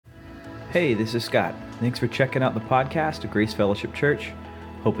Hey, this is Scott. Thanks for checking out the podcast of Grace Fellowship Church.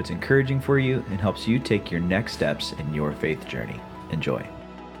 Hope it's encouraging for you and helps you take your next steps in your faith journey. Enjoy.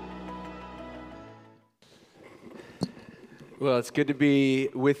 Well, it's good to be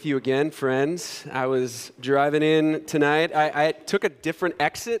with you again, friends. I was driving in tonight. I took a different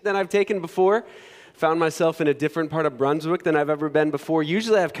exit than I've taken before. Found myself in a different part of Brunswick than I've ever been before.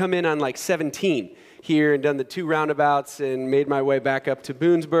 Usually I've come in on like 17 here and done the two roundabouts and made my way back up to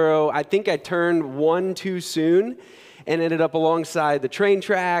Boonesboro. I think I turned one too soon and ended up alongside the train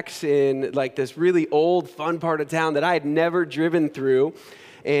tracks in like this really old, fun part of town that I had never driven through.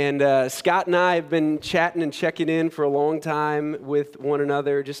 And Scott and I have been chatting and checking in for a long time with one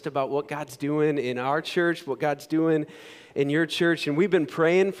another just about what God's doing in our church, what God's doing in your church. And we've been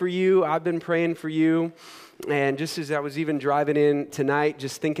praying for you. I've been praying for you. And just as I was even driving in tonight,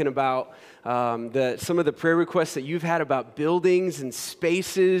 just thinking about some of the prayer requests that you've had about buildings and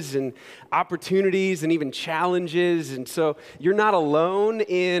spaces and opportunities and even challenges. And so you're not alone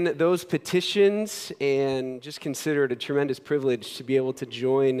in those petitions, and just consider it a tremendous privilege to be able to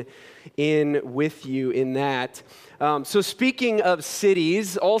join in with you in that. So speaking of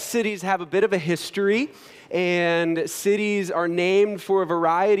cities, all cities have a bit of a history. And cities are named for a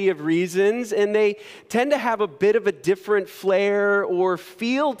variety of reasons, and they tend to have a bit of a different flair or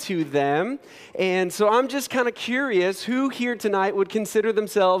feel to them. And so I'm just kind of curious, who here tonight would consider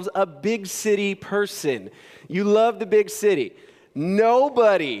themselves a big city person? You love the big city.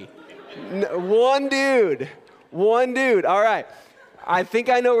 Nobody. One dude. All right. I think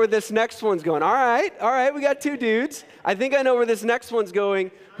I know where this next one's going. All right, we got two dudes. I think I know where this next one's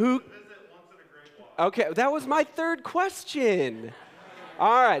going. Who? Okay, that was my third question.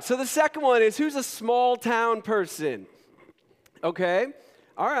 All right, so the second one is, who's a small town person? Okay,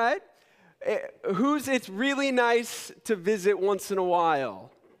 all right. It's really nice to visit once in a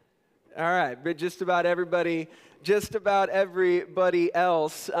while? All right, but just about everybody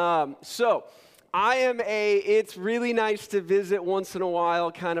else. So I am it's really nice to visit once in a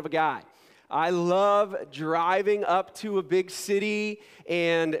while kind of a guy. I love driving up to a big city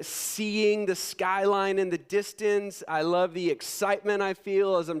and seeing the skyline in the distance. I love the excitement I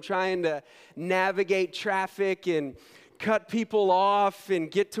feel as I'm trying to navigate traffic and cut people off and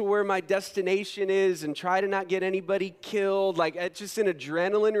get to where my destination is and try to not get anybody killed. Like, it's just an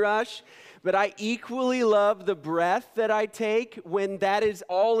adrenaline rush. But I equally love the breath that I take when that is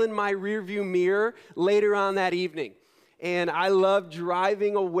all in my rearview mirror later on that evening. And I love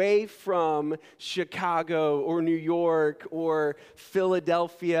driving away from Chicago or New York or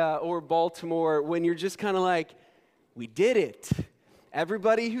Philadelphia or Baltimore when you're just kind of like, we did it.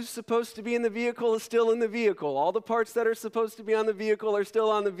 Everybody who's supposed to be in the vehicle is still in the vehicle. All the parts that are supposed to be on the vehicle are still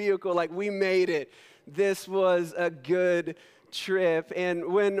on the vehicle. Like, we made it. This was a good trip. And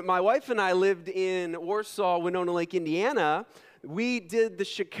when my wife and I lived in Warsaw, Winona Lake, Indiana, we did the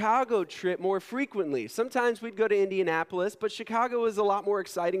Chicago trip more frequently. Sometimes we'd go to Indianapolis, but Chicago is a lot more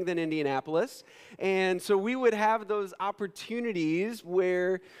exciting than Indianapolis. And so we would have those opportunities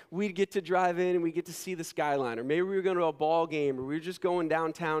where we'd get to drive in and we get to see the skyline. Or maybe we were going to a ball game, or we were just going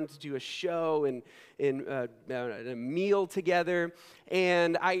downtown to do a show and a meal together.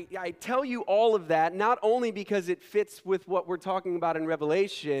 And I tell you all of that not only because it fits with what we're talking about in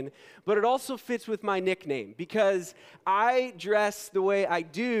Revelation, but it also fits with my nickname, because I dress the way I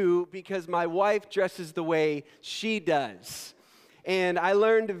do because my wife dresses the way she does. And I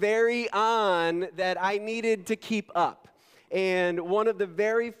learned very on that I needed to keep up. And one of the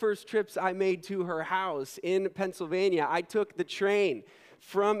very first trips I made to her house in Pennsylvania, I took the train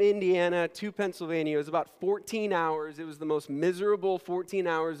from Indiana to Pennsylvania. It was about 14 hours. It was the most miserable 14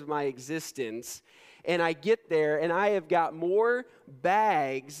 hours of my existence. And I get there, and I have got more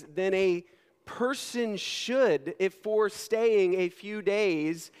bags than a person should if for staying a few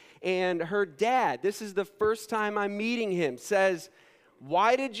days. And her dad, this is the first time I'm meeting him, says,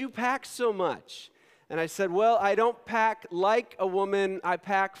 "Why did you pack so much?" And I said, "Well, I don't pack like a woman, I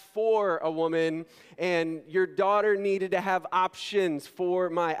pack for a woman, and your daughter needed to have options for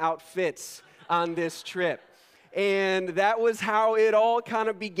my outfits on this trip." And that was how it all kind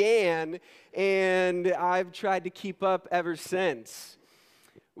of began, and I've tried to keep up ever since.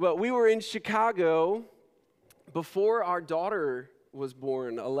 Well, we were in Chicago before our daughter was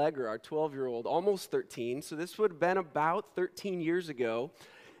born, Allegra, our 12-year-old, almost 13, so this would have been about 13 years ago.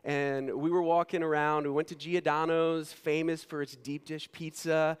 and we were walking around. We went to Giordano's, famous for its deep dish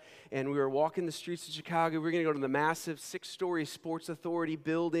pizza, and we were walking the streets of Chicago. We were going to go to the massive 6-story Sports Authority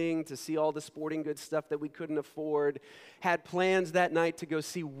building to see all the sporting goods stuff that we couldn't afford. Had plans that night to go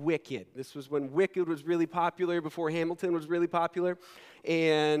see Wicked. This was when Wicked was really popular, before Hamilton was really popular,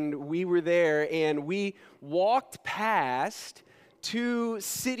 and we were there, and we walked past 2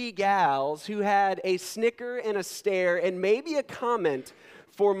 city gals who had a snicker and a stare and maybe a comment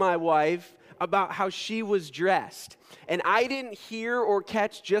for my wife about how she was dressed. And I didn't hear or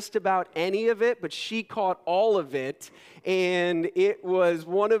catch just about any of it, but she caught all of it. And it was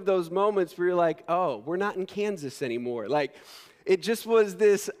one of those moments where you're like, oh, we're not in Kansas anymore. Like, it just was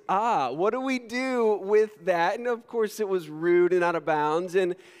this, what do we do with that? And of course, it was rude and out of bounds.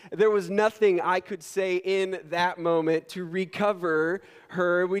 And there was nothing I could say in that moment to recover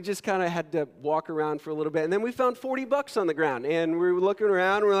her. We just kind of had to walk around for a little bit. And then we found $40 on the ground. And we were looking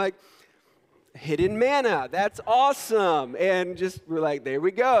around, and we're like, hidden manna, that's awesome. And just, we're like, there we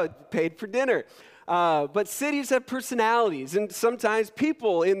go, paid for dinner. But cities have personalities. And sometimes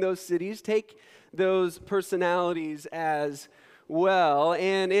people in those cities take those personalities as well,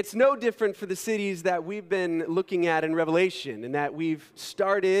 and it's no different for the cities that we've been looking at in Revelation, and that we've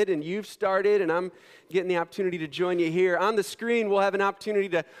started, and you've started, and I'm getting the opportunity to join you here. On the screen, we'll have an opportunity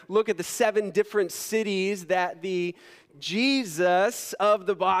to look at the 7 different cities that the Jesus of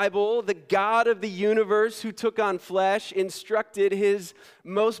the Bible, the God of the universe who took on flesh, instructed his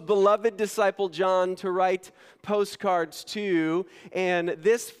most beloved disciple John to write postcards to, and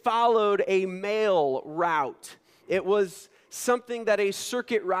this followed a mail route. It was something that a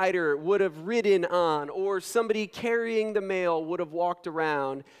circuit rider would have ridden on, or somebody carrying the mail would have walked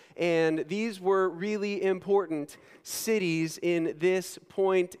around. And these were really important cities in this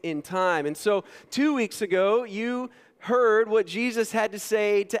point in time. And so 2 weeks ago, you heard what Jesus had to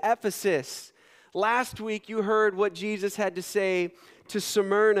say to Ephesus. Last week, you heard what Jesus had to say to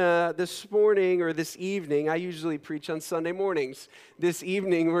Smyrna. This morning or this evening, I usually preach on Sunday mornings. This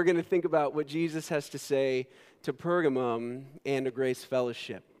evening, we're going to think about what Jesus has to say to Pergamum and to Grace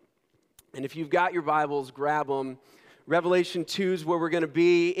Fellowship. And if you've got your Bibles, grab them. Revelation 2 is where we're going to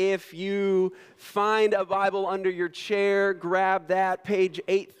be. If you find a Bible under your chair, grab that. Page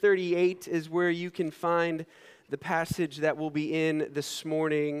 838 is where you can find the passage that we'll be in this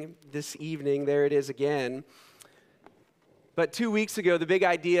morning, this evening. There it is again. But 2 weeks ago, the big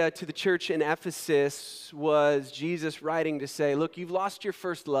idea to the church in Ephesus was Jesus writing to say, look, you've lost your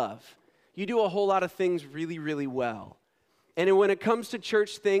first love. You do a whole lot of things really, really well. And when it comes to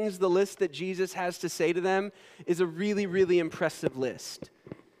church things, the list that Jesus has to say to them is a really, really impressive list.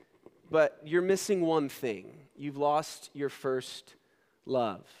 But you're missing one thing. You've lost your first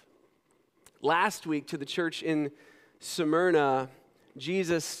love. Last week to the church in Smyrna,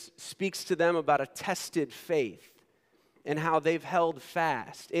 Jesus speaks to them about a tested faith and how they've held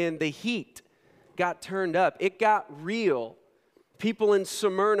fast. And the heat got turned up. It got real. People in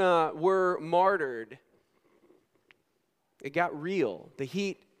Smyrna were martyred. It got real. The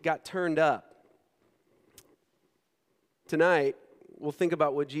heat got turned up. Tonight, we'll think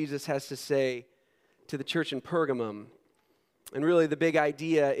about what Jesus has to say to the church in Pergamum. And really, the big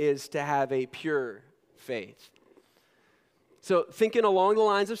idea is to have a pure faith. So thinking along the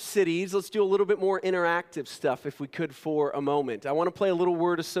lines of cities, let's do a little bit more interactive stuff if we could for a moment. I want to play a little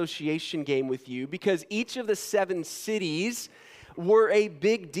word association game with you because each of the 7 cities were a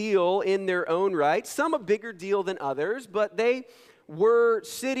big deal in their own right. Some a bigger deal than others, but they were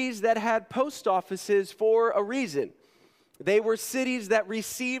cities that had post offices for a reason. They were cities that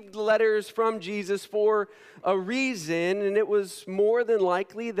received letters from Jesus for a reason, and it was more than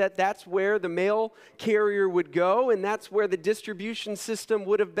likely that that's where the mail carrier would go, and that's where the distribution system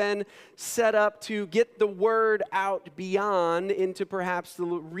would have been set up to get the word out beyond into perhaps the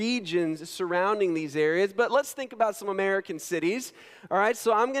regions surrounding these areas. But let's think about some American cities. All right,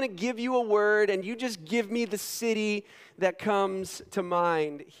 so I'm going to give you a word, and you just give me the city that comes to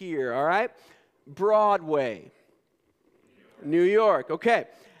mind here, all right? Broadway. New York, okay.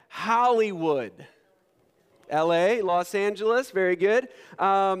 Hollywood, LA, Los Angeles, very good.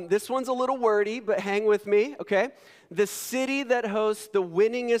 This one's a little wordy, but hang with me, okay. The city that hosts the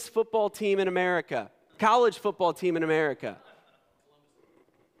winningest football team in America, college football team in America.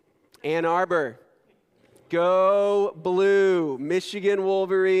 Ann Arbor, go blue. Michigan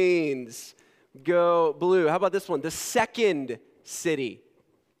Wolverines, go blue. How about this one? The second city,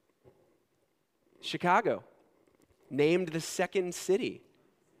 Chicago. Named the second city.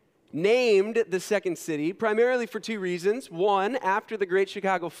 Named the second city primarily for 2 reasons. One, after the Great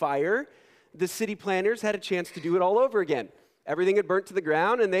Chicago Fire, the city planners had a chance to do it all over again. Everything had burnt to the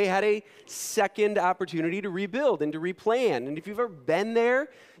ground, and they had a second opportunity to rebuild and to replan. And if you've ever been there,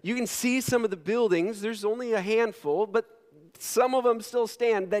 you can see some of the buildings. There's only a handful, but some of them still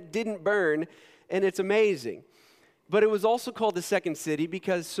stand that didn't burn, and it's amazing. But it was also called the Second City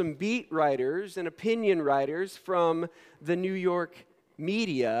because some beat writers and opinion writers from the New York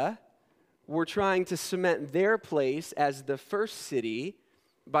media were trying to cement their place as the first city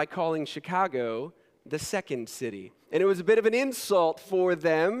by calling Chicago the Second City. And it was a bit of an insult for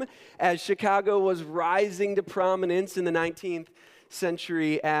them as Chicago was rising to prominence in the 19th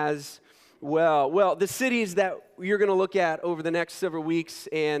century as well. Well, the cities that you're going to look at over the next several weeks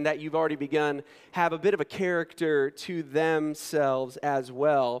and that you've already begun have a bit of a character to themselves as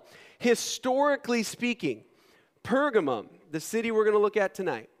well. Historically speaking, Pergamum, the city we're going to look at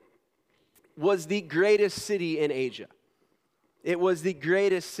tonight, was the greatest city in Asia. It was the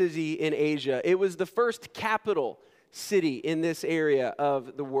greatest city in Asia. It was the first capital city in this area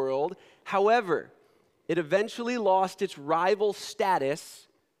of the world. However, it eventually lost its rival status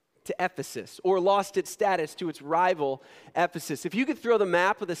to Ephesus, or lost its status to its rival Ephesus. If you could throw the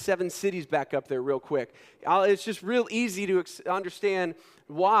map of the 7 cities back up there real quick, it's just real easy to understand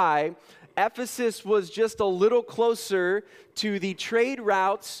why. Ephesus was just a little closer to the trade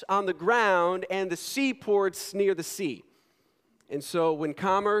routes on the ground and the seaports near the sea. And so when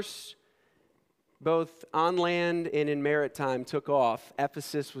commerce, both on land and in maritime, took off,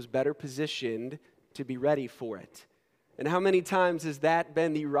 Ephesus was better positioned to be ready for it. And how many times has that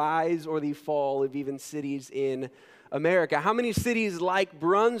been the rise or the fall of even cities in America? How many cities like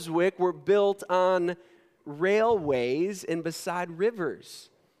Brunswick were built on railways and beside rivers?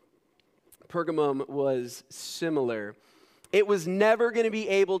 Pergamum was similar. It was never going to be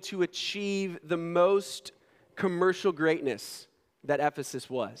able to achieve the most commercial greatness that Ephesus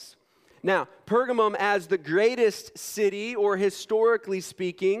was. Now, Pergamum, as the greatest city, or historically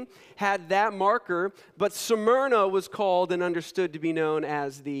speaking, had that marker, but Smyrna was called and understood to be known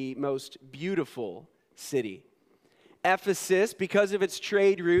as the most beautiful city. Ephesus, because of its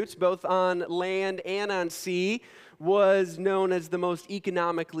trade routes, both on land and on sea, was known as the most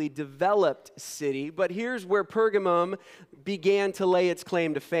economically developed city. But here's where Pergamum began to lay its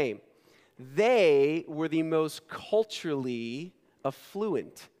claim to fame. They were the most culturally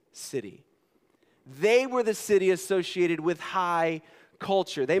affluent city. They were the city associated with high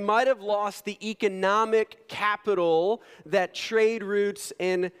culture. They might have lost the economic capital that trade routes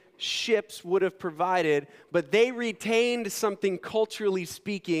and ships would have provided, but they retained something culturally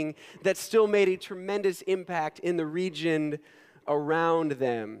speaking that still made a tremendous impact in the region around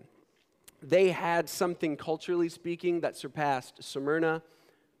them. They had something culturally speaking that surpassed Smyrna,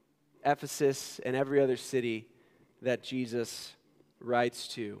 Ephesus, and every other city that Jesus writes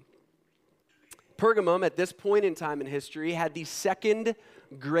to. Pergamum, at this point in time in history, had the second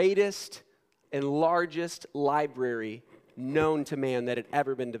greatest and largest library known to man that had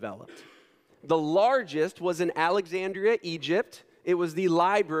ever been developed. The largest was in Alexandria, Egypt. It was the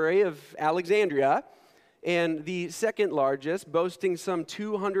Library of Alexandria. And the second largest, boasting some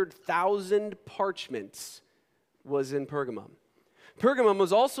 200,000 parchments, was in Pergamum. Pergamum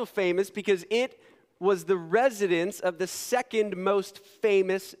was also famous because it was the residence of the second most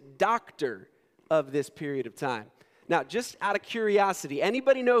famous doctor of this period of time. Now, just out of curiosity,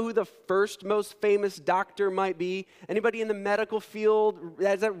 anybody know who the first most famous doctor might be? Anybody in the medical field?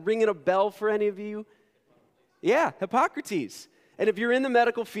 Is that ringing a bell for any of you? Yeah, Hippocrates. And if you're in the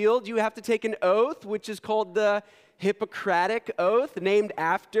medical field, you have to take an oath, which is called the Hippocratic Oath, named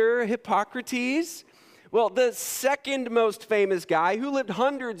after Hippocrates. Well, the second most famous guy, who lived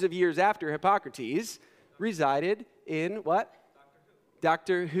hundreds of years after Hippocrates, resided in what?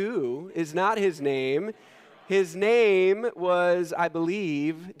 Doctor Who is not his name. His name was, I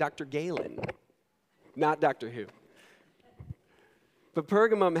believe, Dr. Galen, not Doctor Who. But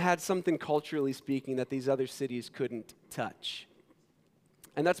Pergamum had something culturally speaking that these other cities couldn't touch.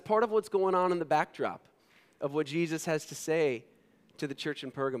 And that's part of what's going on in the backdrop of what Jesus has to say to the church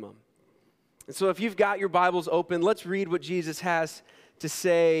in Pergamum. And so if you've got your Bibles open, let's read what Jesus has to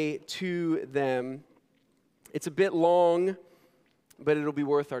say to them. It's a bit long, but it'll be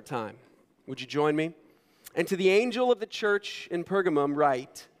worth our time. Would you join me? And to the angel of the church in Pergamum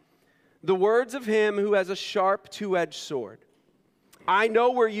write, the words of him who has a sharp two-edged sword. I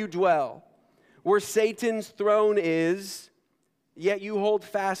know where you dwell, where Satan's throne is, yet you hold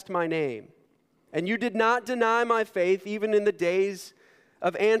fast my name. And you did not deny my faith even in the days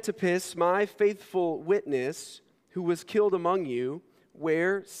of Antipas, my faithful witness, who was killed among you,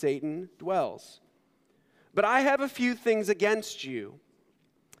 where Satan dwells. But I have a few things against you.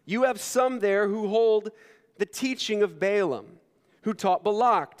 You have some there who hold the teaching of Balaam, who taught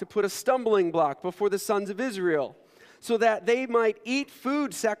Balak to put a stumbling block before the sons of Israel, so that they might eat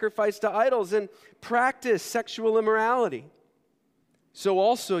food sacrificed to idols and practice sexual immorality. So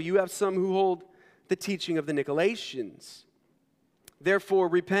also you have some who hold the teaching of the Nicolaitans. Therefore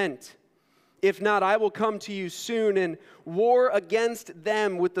repent. If not, I will come to you soon and war against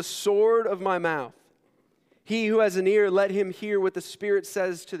them with the sword of my mouth. He who has an ear, let him hear what the Spirit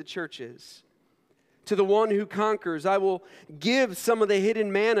says to the churches. To the one who conquers, I will give some of the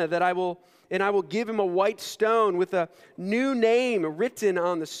hidden manna I will give him a white stone with a new name written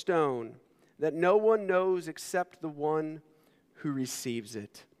on the stone that no one knows except the one who receives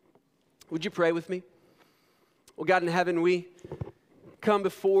it. Would you pray with me? Well, God in heaven, we come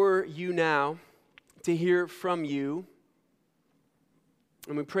before you now to hear from you.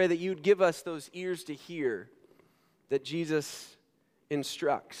 And we pray that you'd give us those ears to hear that Jesus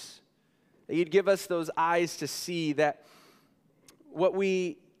instructs. That you'd give us those eyes to see that what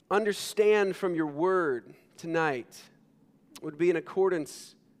we understand from your word tonight would be in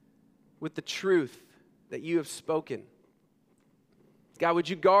accordance with the truth that you have spoken. God, would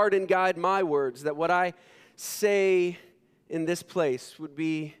you guard and guide my words, that what I say in this place would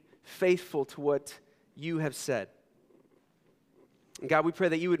be faithful to what you have said. And God, we pray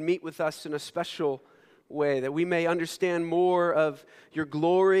that you would meet with us in a special way, that we may understand more of your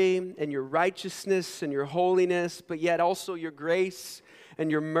glory and your righteousness and your holiness, but yet also your grace and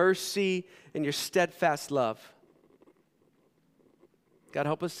your mercy and your steadfast love. God,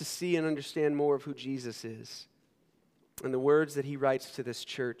 help us to see and understand more of who Jesus is and the words that he writes to this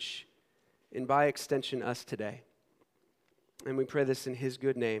church, and by extension, us today. And we pray this in his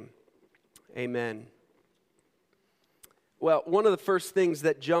good name. Amen. Well, one of the first things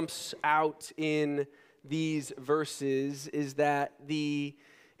that jumps out in these verses is that the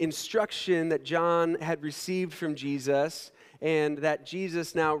instruction that John had received from Jesus and that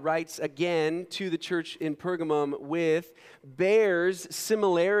Jesus now writes again to the church in Pergamum with bears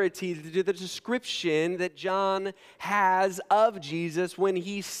similarity to the description that John has of Jesus when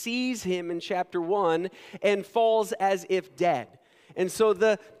he sees him in chapter 1 and falls as if dead. And so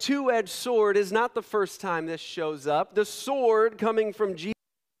the two-edged sword is not the first time this shows up. The sword coming from Jesus'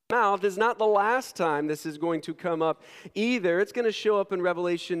 mouth is not the last time this is going to come up either. It's going to show up in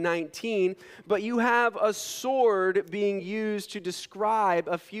Revelation 19, but you have a sword being used to describe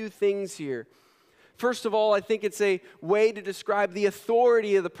a few things here. First of all, I think it's a way to describe the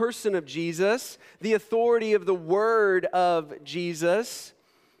authority of the person of Jesus, the authority of the word of Jesus,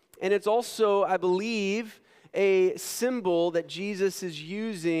 and it's also, I believe, a symbol that Jesus is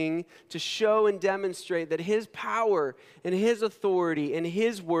using to show and demonstrate that his power and his authority and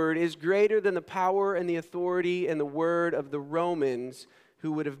his word is greater than the power and the authority and the word of the Romans,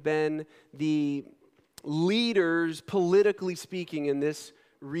 who would have been the leaders, politically speaking, in this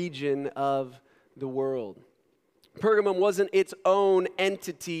region of the world. Pergamum wasn't its own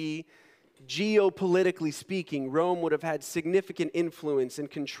entity, geopolitically speaking. Rome would have had significant influence and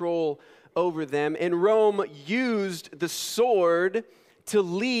control over them, and Rome used the sword to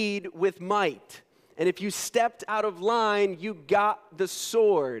lead with might. And if you stepped out of line, you got the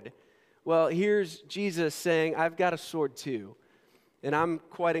sword. Well, here's Jesus saying, I've got a sword too. And I'm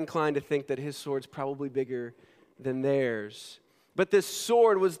quite inclined to think that his sword's probably bigger than theirs. But this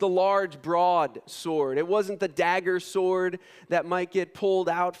sword was the large, broad sword. It wasn't the dagger sword that might get pulled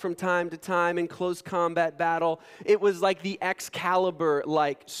out from time to time in close combat battle. It was like the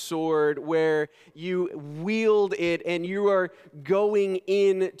Excalibur-like sword where you wield it and you are going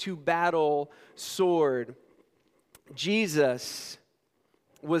into battle sword. Jesus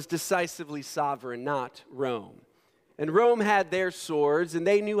was decisively sovereign, not Rome. And Rome had their swords and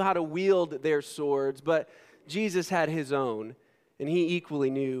they knew how to wield their swords, but Jesus had his own. And he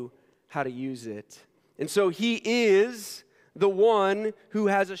equally knew how to use it. And so he is the one who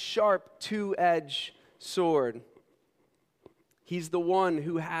has a sharp two-edged sword. He's the one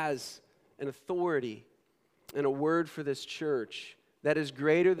who has an authority and a word for this church that is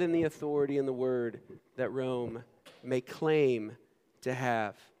greater than the authority and the word that Rome may claim to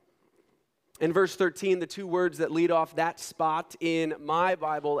have. In verse 13, the two words that lead off that spot in my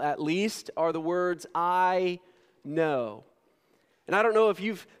Bible at least are the words, I know. And I don't know if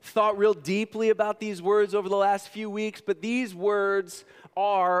you've thought real deeply about these words over the last few weeks, but these words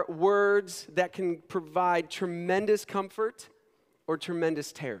are words that can provide tremendous comfort or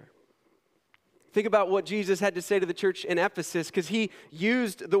tremendous terror. Think about what Jesus had to say to the church in Ephesus, because he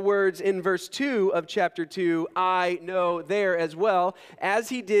used the words in verse 2 of chapter 2, I know, there as well, as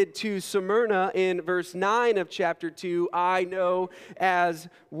he did to Smyrna in verse 9 of chapter 2, I know as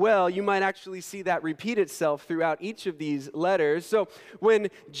well. You might actually see that repeat itself throughout each of these letters. So when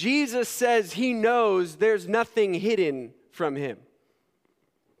Jesus says he knows, there's nothing hidden from him,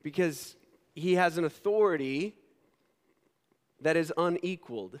 because he has an authority that is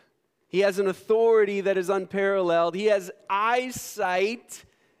unequaled. He has an authority that is unparalleled. He has eyesight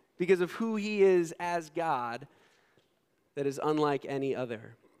because of who he is as God that is unlike any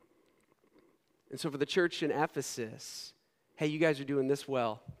other. And so for the church in Ephesus, hey, you guys are doing this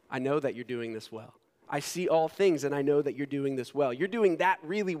well. I know that you're doing this well. I see all things and I know that you're doing this well. You're doing that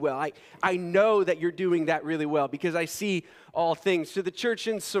really well. I know that you're doing that really well because I see all things. To the church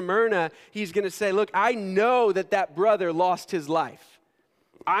in Smyrna, he's going to say, look, I know that that brother lost his life.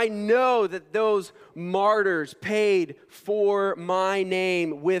 I know that those martyrs paid for my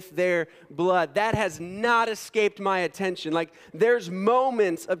name with their blood. That has not escaped my attention. Like, there's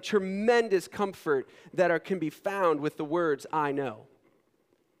moments of tremendous comfort that can be found with the words, I know.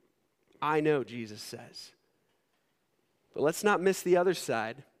 I know, Jesus says. But let's not miss the other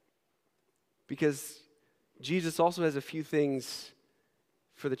side, because Jesus also has a few things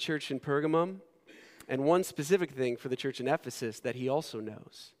for the church in Pergamum, and one specific thing for the church in Ephesus that he also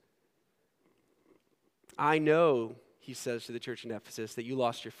knows. I know, he says to the church in Ephesus, that you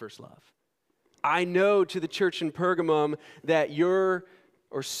lost your first love. I know to the church in Pergamum that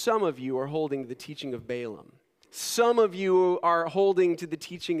some of you are holding to the teaching of Balaam. Some of you are holding to the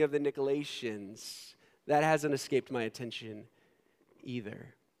teaching of the Nicolaitans. That hasn't escaped my attention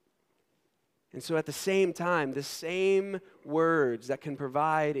either. And so at the same time, the same words that can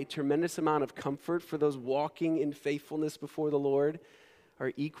provide a tremendous amount of comfort for those walking in faithfulness before the Lord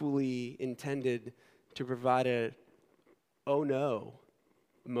are equally intended to provide a oh no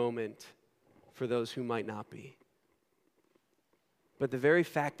moment for those who might not be. But the very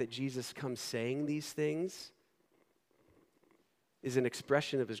fact that Jesus comes saying these things is an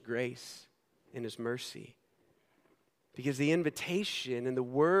expression of his grace and his mercy. Because the invitation and the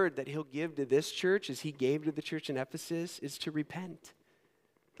word that he'll give to this church, as he gave to the church in Ephesus, is to repent.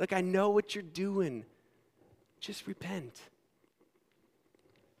 Look, I know what you're doing. Just repent.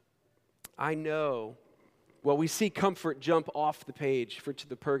 I know. Well, we see comfort jump off the page to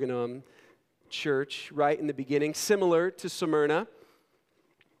the Pergamum church right in the beginning, similar to Smyrna.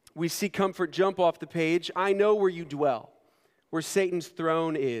 We see comfort jump off the page. I know where you dwell, where Satan's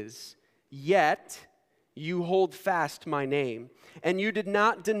throne is, yet you hold fast my name, and you did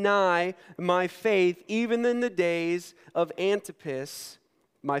not deny my faith even in the days of Antipas,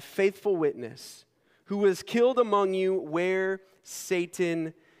 my faithful witness, who was killed among you where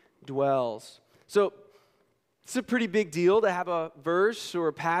Satan dwells. So it's a pretty big deal to have a verse or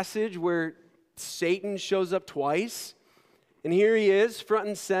a passage where Satan shows up twice. And here he is, front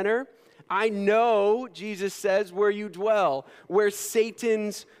and center. I know, Jesus says, where you dwell, where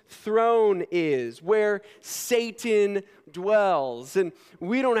Satan's throne is, where Satan dwells. And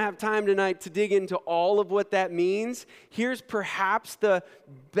we don't have time tonight to dig into all of what that means. Here's perhaps the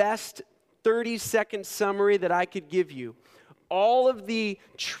best 30-second summary that I could give you. All of the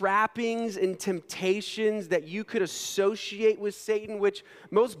trappings and temptations that you could associate with Satan, which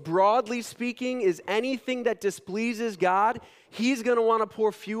most broadly speaking is anything that displeases God, he's going to want to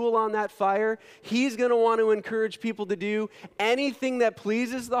pour fuel on that fire. He's going to want to encourage people to do anything that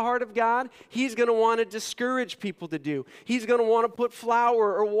pleases the heart of God. He's going to want to discourage people to do. He's going to want to put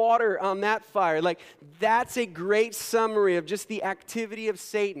flour or water on that fire. Like, that's a great summary of just the activity of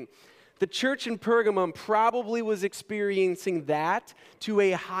Satan. The church in Pergamum probably was experiencing that to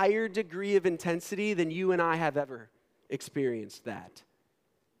a higher degree of intensity than you and I have ever experienced that.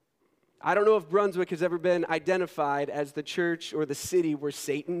 I don't know if Brunswick has ever been identified as the church or the city where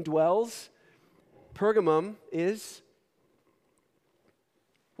Satan dwells. Pergamum is.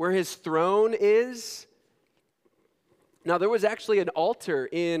 Where his throne is. Now, there was actually an altar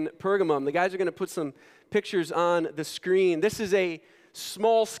in Pergamum. The guys are going to put some pictures on the screen. This is a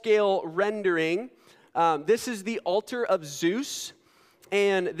small-scale rendering. This is the altar of Zeus,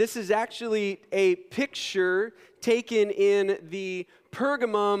 and this is actually a picture taken in the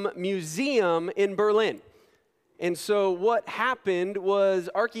Pergamum Museum in Berlin. And so what happened was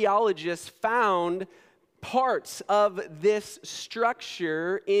archaeologists found parts of this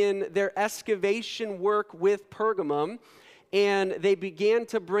structure in their excavation work with Pergamum, and they began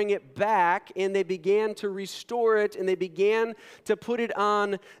to bring it back, and they began to restore it, and they began to put it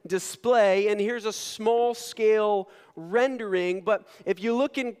on display. And here's a small-scale rendering, but if you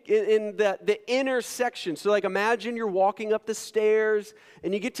look in the inner section, so like imagine you're walking up the stairs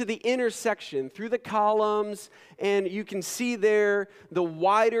and you get to the inner section through the columns, and you can see there the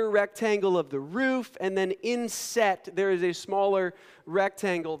wider rectangle of the roof, and then inset there is a smaller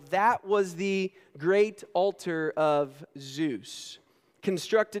rectangle. That was the great altar of Zeus,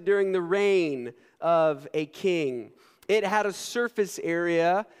 constructed during the reign of a king. It had a surface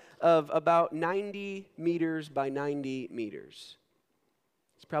area of about 90 meters by 90 meters.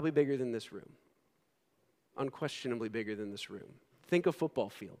 It's probably bigger than this room. Unquestionably bigger than this room. Think a football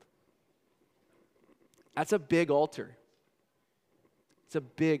field. That's a big altar. It's a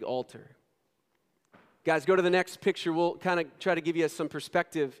big altar. Guys, go to the next picture. We'll kind of try to give you some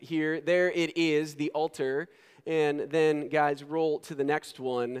perspective here. There it is, the altar. And then, guys, roll to the next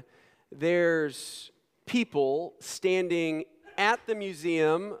one. There's people standing at the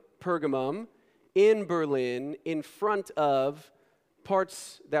museum, Pergamum, in Berlin, in front of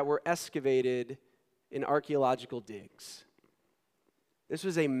parts that were excavated in archaeological digs. This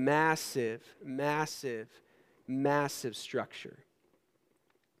was a massive, massive, massive structure.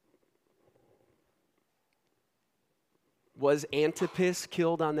 Was Antipas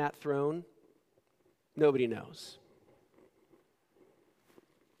killed on that throne? Nobody knows.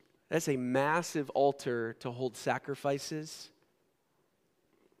 That's a massive altar to hold sacrifices.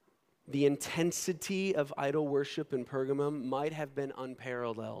 The intensity of idol worship in Pergamum might have been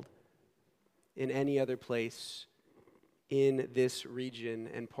unparalleled in any other place in this region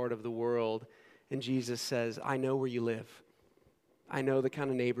and part of the world. And Jesus says, I know where you live. I know the kind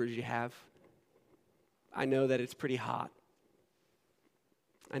of neighbors you have. I know that it's pretty hot.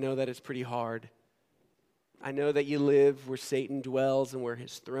 I know that it's pretty hard. I know that you live where Satan dwells and where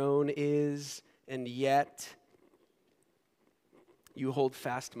his throne is, and yet you hold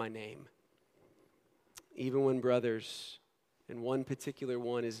fast my name. Even when brothers, and one particular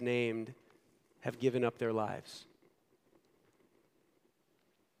one is named, have given up their lives.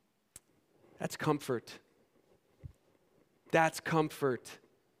 That's comfort. That's comfort.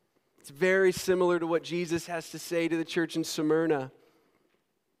 It's very similar to what Jesus has to say to the church in Smyrna.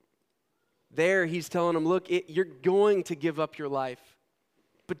 There, he's telling them, look, you're going to give up your life,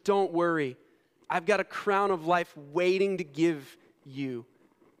 but don't worry. I've got a crown of life waiting to give you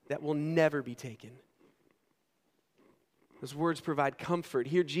that will never be taken. Those words provide comfort.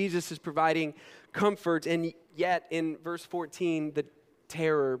 Here, Jesus is providing comfort, and yet in verse 14, the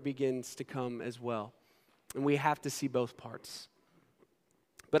terror begins to come as well. And we have to see both parts.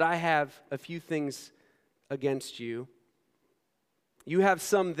 But I have a few things against you. You have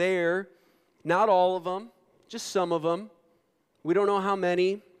some there, not all of them, just some of them. We don't know how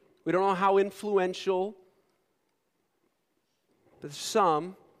many. We don't know how influential. But there's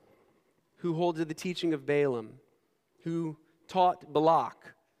some who hold to the teaching of Balaam, who taught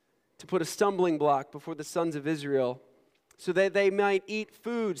Balak to put a stumbling block before the sons of Israel so that they might eat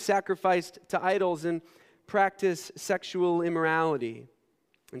food sacrificed to idols and practice sexual immorality.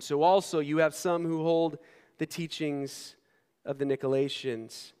 And so also you have some who hold the teachings of the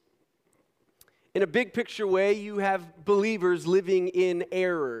Nicolaitans. In a big picture way, you have believers living in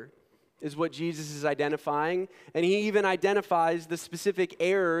error, is what Jesus is identifying. And he even identifies the specific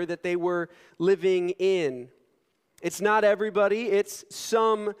error that they were living in. It's not everybody, it's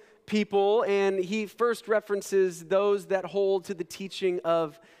some people. And he first references those that hold to the teaching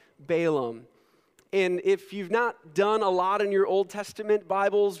of Balaam. And if you've not done a lot in your Old Testament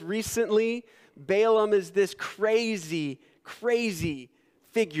Bibles recently, Balaam is this crazy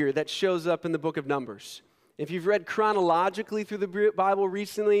figure that shows up in the book of Numbers. If you've read chronologically through the Bible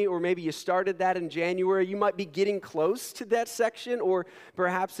recently, or maybe you started that in January, you might be getting close to that section, or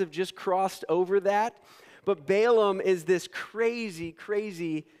perhaps have just crossed over that. But Balaam is this crazy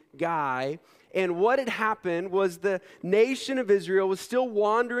guy. And what had happened was the nation of Israel was still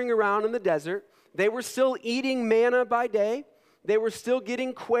wandering around in the desert. They were still eating manna by day. They were still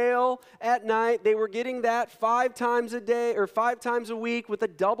getting quail at night. They were getting that 5 times a day or 5 times a week with a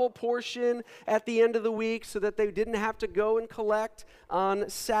double portion at the end of the week so that they didn't have to go and collect on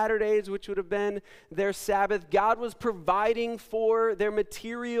Saturdays, which would have been their Sabbath. God was providing for their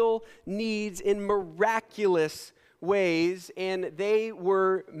material needs in miraculous ways, and they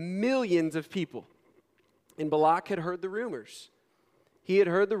were millions of people. And Balak had heard the rumors. He had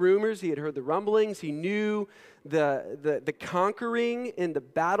heard the rumors, he had heard the rumblings, he knew the conquering and the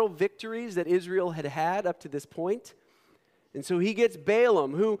battle victories that Israel had had up to this point. And so he gets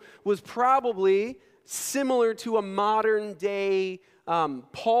Balaam, who was probably similar to a modern day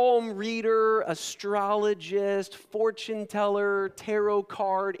palm reader, astrologist, fortune teller, tarot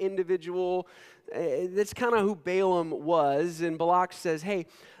card individual. That's kind of who Balaam was. And Balak says, hey,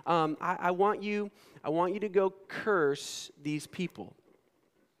 I want you to go curse these people.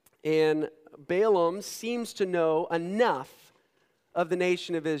 And Balaam seems to know enough of the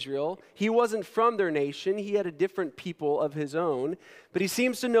nation of Israel. He wasn't from their nation. He had a different people of his own. But he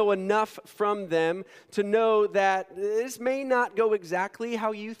seems to know enough from them to know that this may not go exactly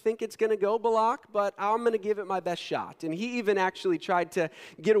how you think it's going to go, Balak, but I'm going to give it my best shot. And he even actually tried to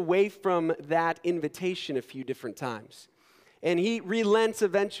get away from that invitation a few different times. And he relents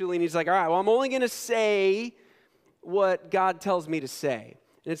eventually, and he's like, all right, well, I'm only going to say what God tells me to say.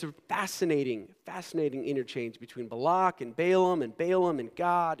 And it's a fascinating interchange between Balak and Balaam and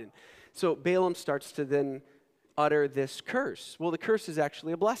God. And so Balaam starts to then utter this curse. Well, the curse is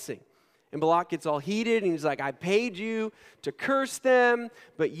actually a blessing. And Balak gets all heated, and he's like, I paid you to curse them,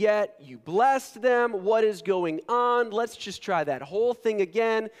 but yet you blessed them. What is going on? Let's just try that whole thing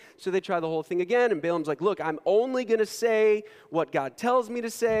again. So they try the whole thing again, and Balaam's like, look, I'm only going to say what God tells me to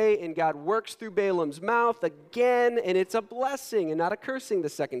say, and God works through Balaam's mouth again, and it's a blessing and not a cursing the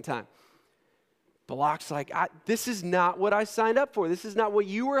second time. Balak's like, this is not what I signed up for. This is not what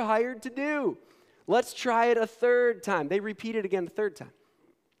you were hired to do. Let's try it a third time. They repeat it again the third time.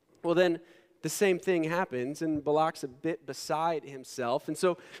 Well, then the same thing happens, and Balak's a bit beside himself. And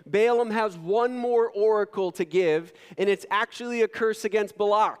so Balaam has one more oracle to give, and it's actually a curse against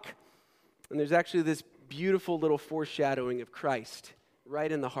Balak. And there's actually this beautiful little foreshadowing of Christ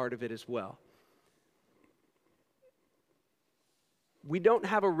right in the heart of it as well. We don't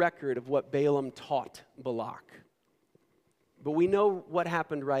have a record of what Balaam taught Balak, but we know what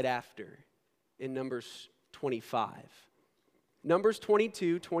happened right after in Numbers 25. Numbers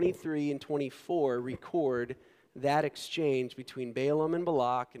 22, 23, and 24 record that exchange between Balaam and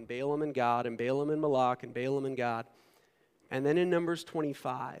Balak, and Balaam and God, and Balaam and Balak, and Balaam and God. And then in Numbers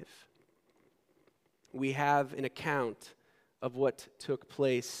 25, we have an account of what took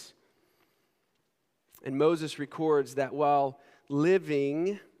place. And Moses records that while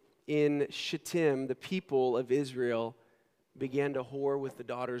living in Shittim, the people of Israel began to whore with the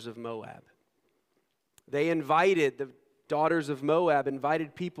daughters of Moab. The daughters of Moab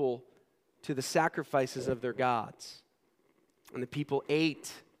invited people to the sacrifices of their gods. And the people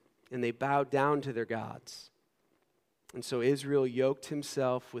ate, and they bowed down to their gods. And so Israel yoked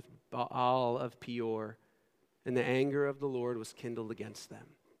himself with Baal of Peor, and the anger of the Lord was kindled against them.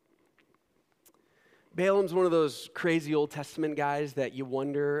 Balaam's one of those crazy Old Testament guys that you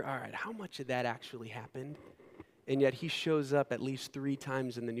wonder, all right, how much of that actually happened? And yet he shows up at least 3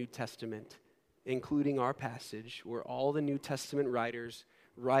 times in the New Testament, including our passage, where all the New Testament writers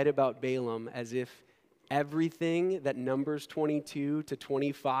write about Balaam as if everything that Numbers 22 to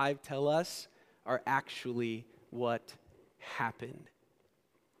 25 tell us are actually what happened.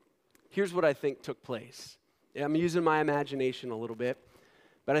 Here's what I think took place. I'm using my imagination a little bit,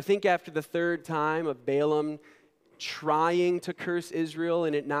 but I think after the third time of Balaam trying to curse Israel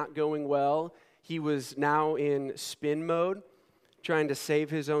and it not going well, he was now in spin mode, trying to save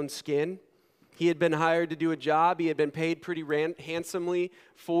his own skin. He had been hired to do a job. He had been paid pretty handsomely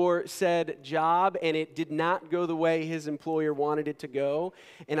for said job, and it did not go the way his employer wanted it to go.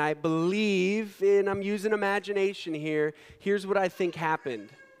 And I believe, and I'm using imagination here, here's what I think happened.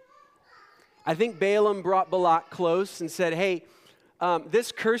 I think Balaam brought Balak close and said, hey,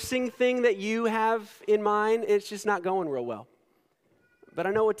 this cursing thing that you have in mind, it's just not going real well. But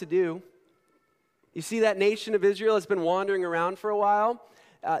I know what to do. You see, that nation of Israel has been wandering around for a while.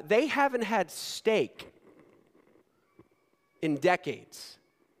 They haven't had steak in decades.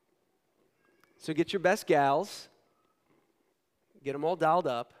 So get your best gals, get them all dialed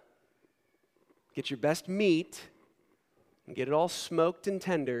up, get your best meat, and get it all smoked and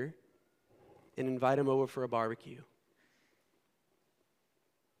tender, and invite them over for a barbecue.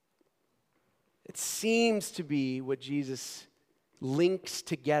 It seems to be what Jesus links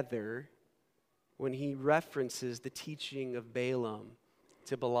together when he references the teaching of Balaam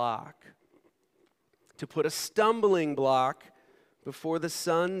to Balak, to put a stumbling block before the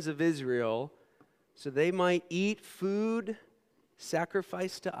sons of Israel so they might eat food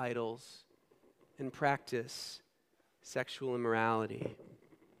sacrificed to idols and practice sexual immorality.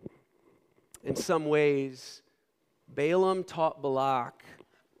 In some ways, Balaam taught Balak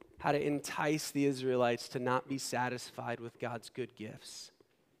how to entice the Israelites to not be satisfied with God's good gifts.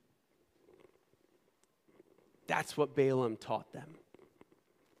 That's what Balaam taught them.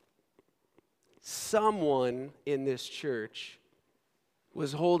 Someone in this church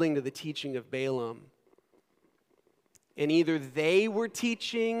was holding to the teaching of Balaam And either they were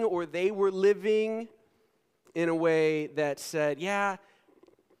teaching or they were living in a way that said, yeah,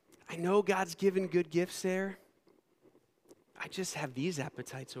 I know God's given good gifts there. I just have these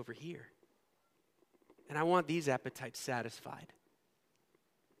appetites over here. And I want these appetites satisfied.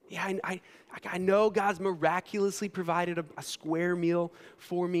 Yeah, I know God's miraculously provided a square meal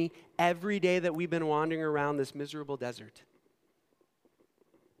for me every day that we've been wandering around this miserable desert.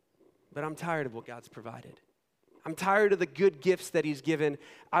 But I'm tired of what God's provided. I'm tired of the good gifts that he's given.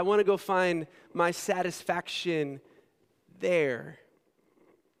 I want to go find my satisfaction there.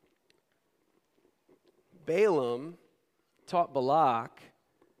 Balaam taught Balak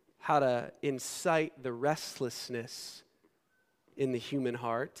how to incite the restlessness in the human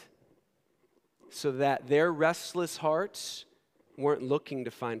heart so that their restless hearts weren't looking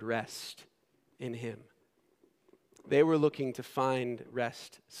to find rest in him. They were looking to find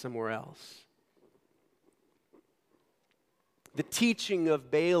rest somewhere else. The teaching of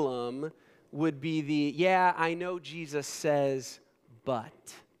Balaam would be yeah, I know Jesus says,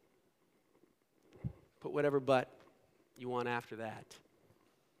 but. Put whatever but you want after that.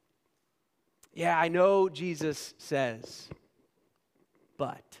 Yeah, I know Jesus says,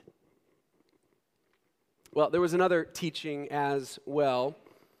 but. Well, there was another teaching as well,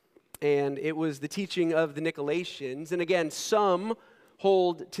 and it was the teaching of the Nicolaitans. And again, some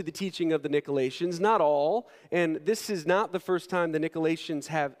hold to the teaching of the Nicolaitans, not all. And this is not the first time the Nicolaitans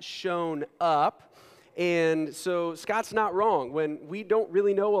have shown up. And so Scott's not wrong when we don't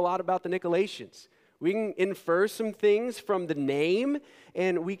really know a lot about the Nicolaitans. We can infer some things from the name,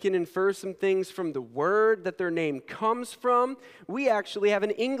 and we can infer some things from the word that their name comes from. We actually have an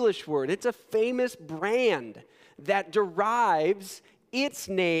English word. It's a famous brand that derives its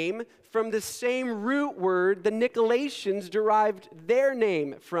name from the same root word the Nicolaitans derived their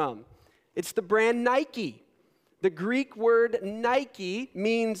name from. It's the brand Nike. The Greek word Nike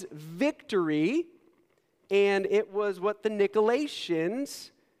means victory, and it was what the Nicolaitans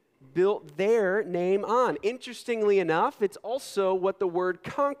built their name on. Interestingly enough, it's also what the word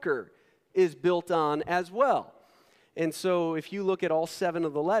conquer is built on as well. And so if you look at all 7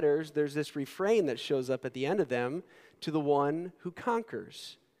 of the letters, there's this refrain that shows up at the end of them, to the one who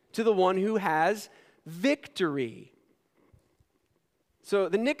conquers, to the one who has victory. So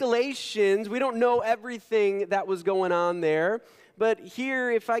the Nicolaitans, we don't know everything that was going on there, but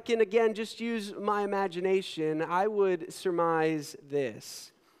here, if I can again just use my imagination, I would surmise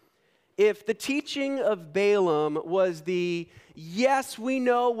this. If the teaching of Balaam was yes, we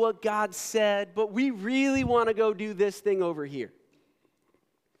know what God said, but we really want to go do this thing over here.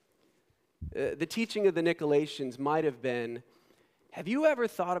 The teaching of the Nicolaitans might have been, have you ever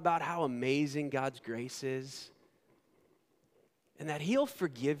thought about how amazing God's grace is? And that he'll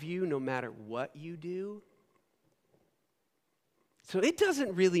forgive you no matter what you do? So it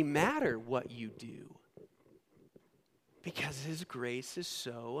doesn't really matter what you do, because his grace is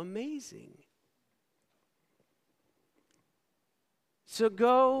so amazing. So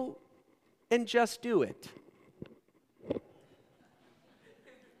go and just do it.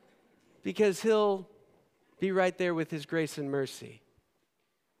 Because he'll be right there with his grace and mercy.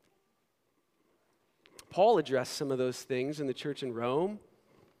 Paul addressed some of those things in the church in Rome.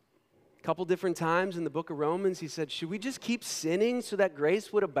 A couple different times in the book of Romans, he said, should we just keep sinning so that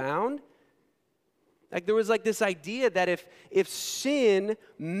grace would abound? Like there was like this idea that if sin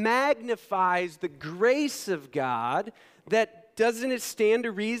magnifies the grace of God, that doesn't it stand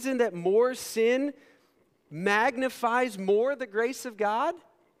to reason that more sin magnifies more the grace of God?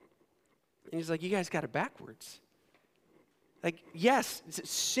 And he's like, you guys got it backwards. Like, yes,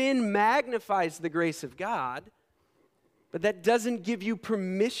 sin magnifies the grace of God, but that doesn't give you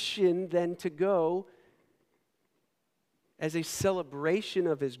permission then to go as a celebration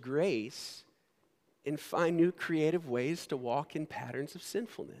of his grace and find new creative ways to walk in patterns of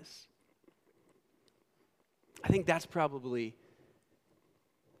sinfulness. I think that's probably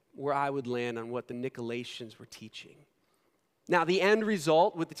where I would land on what the Nicolaitans were teaching. Now, the end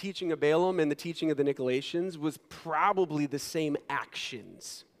result with the teaching of Balaam and the teaching of the Nicolaitans was probably the same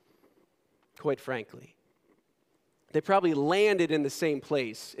actions, quite frankly. They probably landed in the same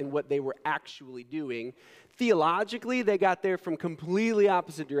place in what they were actually doing. Theologically, they got there from completely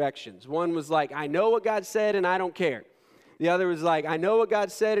opposite directions. One was like, I know what God said and I don't care. The other was like, I know what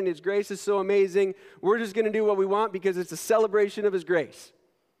God said and his grace is so amazing, we're just going to do what we want because it's a celebration of his grace.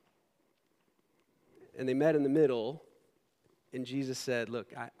 And they met in the middle, and Jesus said, look,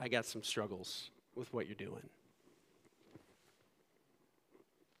 I got some struggles with what you're doing.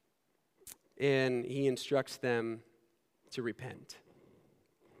 And he instructs them to repent.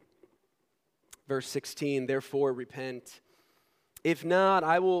 Verse 16, therefore repent. If not,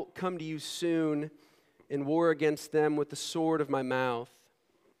 I will come to you soon and war against them with the sword of my mouth.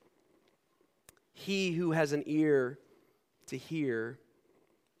 He who has an ear to hear,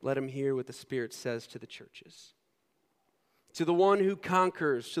 let him hear what the Spirit says to the churches. To the one who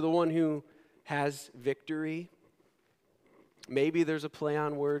conquers, to the one who has victory. Maybe there's a play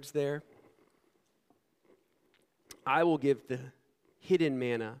on words there. I will give the hidden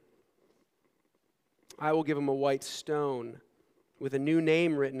manna. I will give him a white stone with a new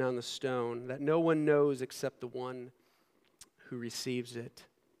name written on the stone that no one knows except the one who receives it.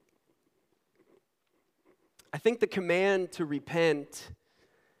 I think the command to repent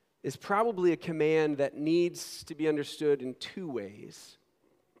is probably a command that needs to be understood in two ways.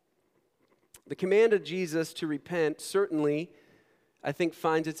 The command of Jesus to repent certainly, I think,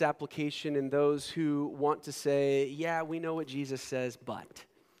 finds its application in those who want to say, yeah, we know what Jesus says, but.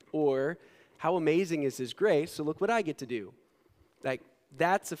 Or, how amazing is his grace, so look what I get to do. Like,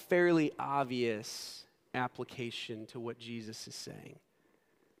 that's a fairly obvious application to what Jesus is saying.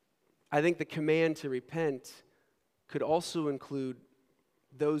 I think the command to repent could also include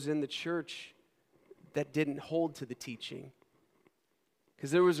those in the church that didn't hold to the teaching.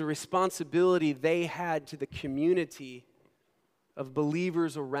 Because there was a responsibility they had to the community of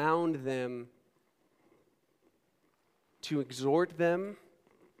believers around them to exhort them,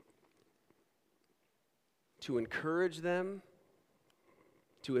 to encourage them,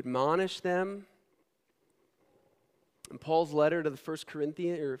 to admonish them. In Paul's letter to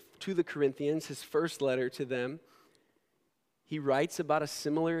the Corinthians, his first letter to them, he writes about a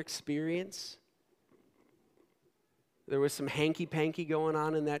similar experience. There was some hanky-panky going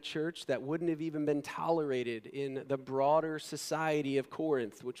on in that church that wouldn't have even been tolerated in the broader society of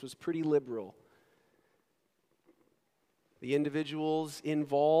Corinth, which was pretty liberal. The individuals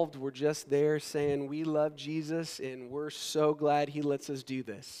involved were just there saying, we love Jesus and we're so glad he lets us do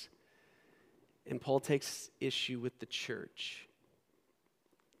this. And Paul takes issue with the church.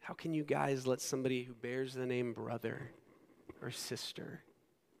 How can you guys let somebody who bears the name brother or sister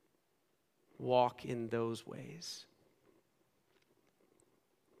walk in those ways?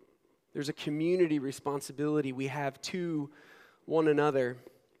 There's a community responsibility we have to one another.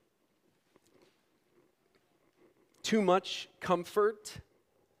 Too much comfort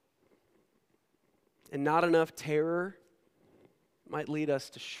and not enough terror might lead us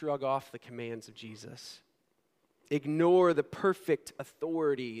to shrug off the commands of Jesus. Ignore the perfect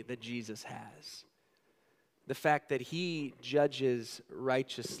authority that Jesus has. The fact that he judges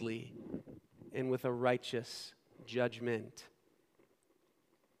righteously and with a righteous judgment.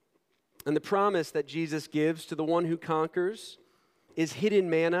 And the promise that Jesus gives to the one who conquers is hidden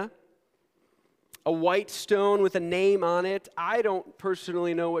manna, a white stone with a name on it. I don't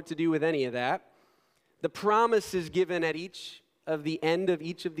personally know what to do with any of that. The promises given at the end of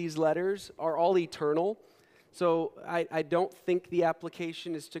each of these letters are all eternal. So I don't think the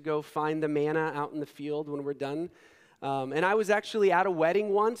application is to go find the manna out in the field when we're done. And I was actually at a wedding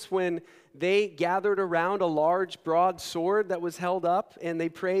once when they gathered around a large, broad sword that was held up, and they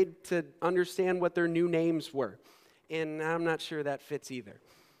prayed to understand what their new names were. And I'm not sure that fits either.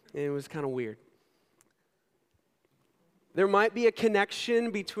 It was kind of weird. There might be a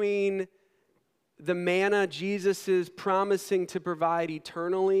connection between the manna Jesus is promising to provide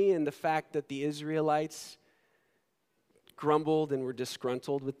eternally and the fact that the Israelites grumbled and were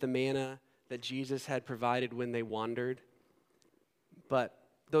disgruntled with the manna that Jesus had provided when they wandered. But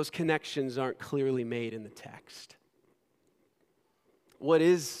those connections aren't clearly made in the text. What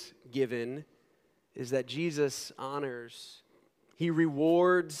is given is that Jesus honors, he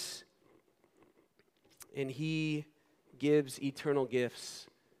rewards, and he gives eternal gifts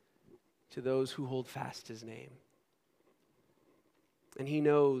to those who hold fast his name. And he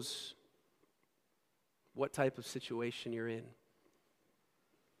knows what type of situation you're in.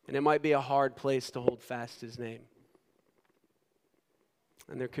 And it might be a hard place to hold fast his name.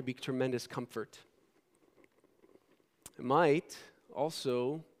 And there could be tremendous comfort. It might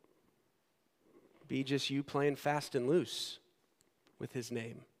also be just you playing fast and loose with his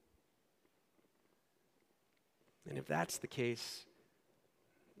name. And if that's the case,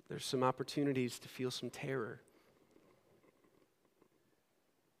 there's some opportunities to feel some terror.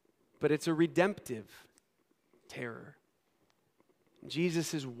 But it's a redemptive terror.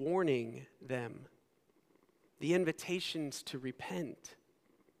 Jesus is warning them. The invitations to repent.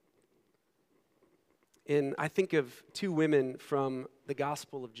 And I think of two women from the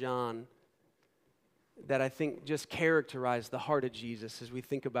Gospel of John that I think just characterize the heart of Jesus as we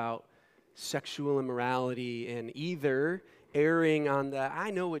think about sexual immorality and either erring on the,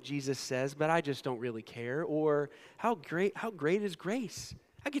 I know what Jesus says, but I just don't really care, or how great is grace?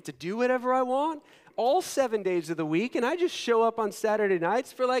 I get to do whatever I want all 7 days of the week, and I just show up on Saturday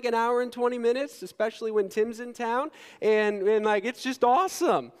nights for like an hour and 20 minutes, especially when Tim's in town, and like it's just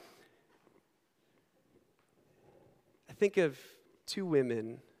awesome. I think of two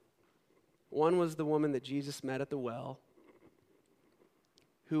women. One was the woman that Jesus met at the well,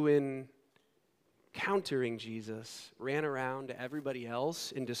 who in countering Jesus ran around to everybody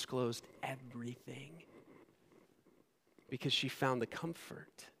else and disclosed everything because she found the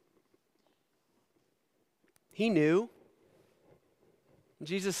comfort. He knew.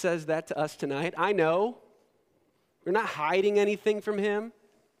 Jesus says that to us tonight. I know. We're not hiding anything from him.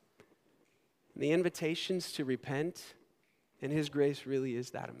 And the invitations to repent and his grace really is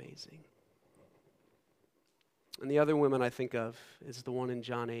that amazing. And the other woman I think of is the one in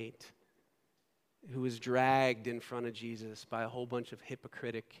John 8 who was dragged in front of Jesus by a whole bunch of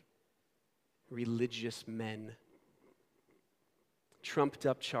hypocritic religious men. Trumped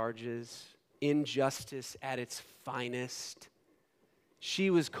up charges, injustice at its finest. She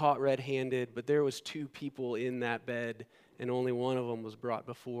was caught red-handed, but there was two people in that bed, and only one of them was brought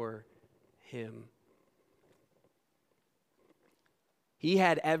before him. He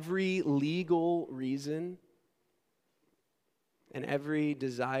had every legal reason and every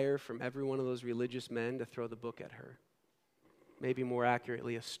desire from every one of those religious men to throw the book at her. Maybe more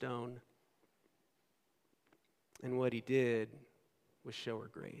accurately, a stone. And what he did was show her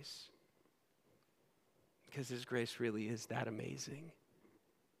grace. Because his grace really is that amazing.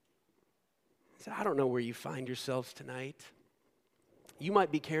 So I don't know where you find yourselves tonight. You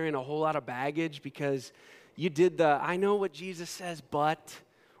might be carrying a whole lot of baggage because you did the, I know what Jesus says, but,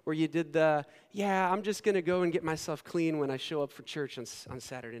 or you did the, yeah, I'm just going to go and get myself clean when I show up for church on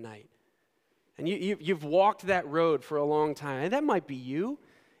Saturday night. And you've walked that road for a long time. And that might be you.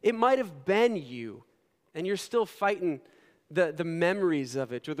 It might have been you. And you're still fighting the memories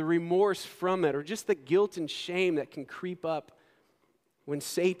of it or the remorse from it or just the guilt and shame that can creep up when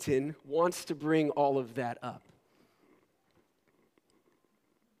Satan wants to bring all of that up.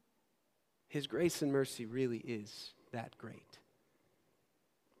 His grace and mercy really is that great.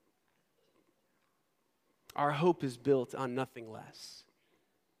 Our hope is built on nothing less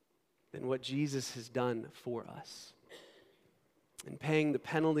than what Jesus has done for us in paying the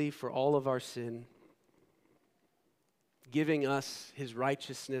penalty for all of our sin, giving us his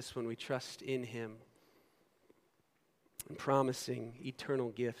righteousness when we trust in him, and promising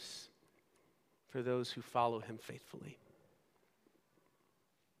eternal gifts for those who follow him faithfully.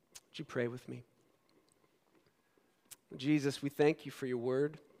 Would you pray with me? Jesus, we thank you for your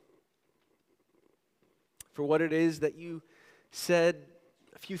word, for what it is that you said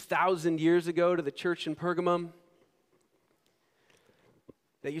a few thousand years ago to the church in Pergamum,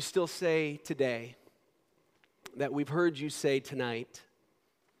 that you still say today, that we've heard you say tonight.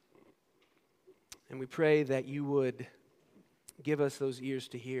 And we pray that you would give us those ears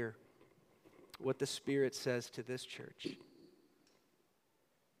to hear what the Spirit says to this church.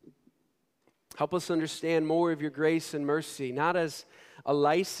 Help us understand more of your grace and mercy, not as a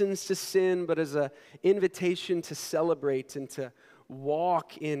license to sin, but as an invitation to celebrate and to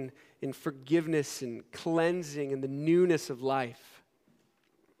walk in forgiveness and cleansing and the newness of life.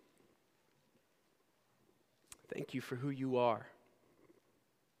 Thank you for who you are.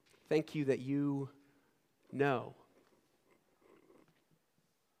 Thank you that you know.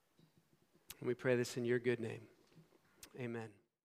 And we pray this in your good name. Amen.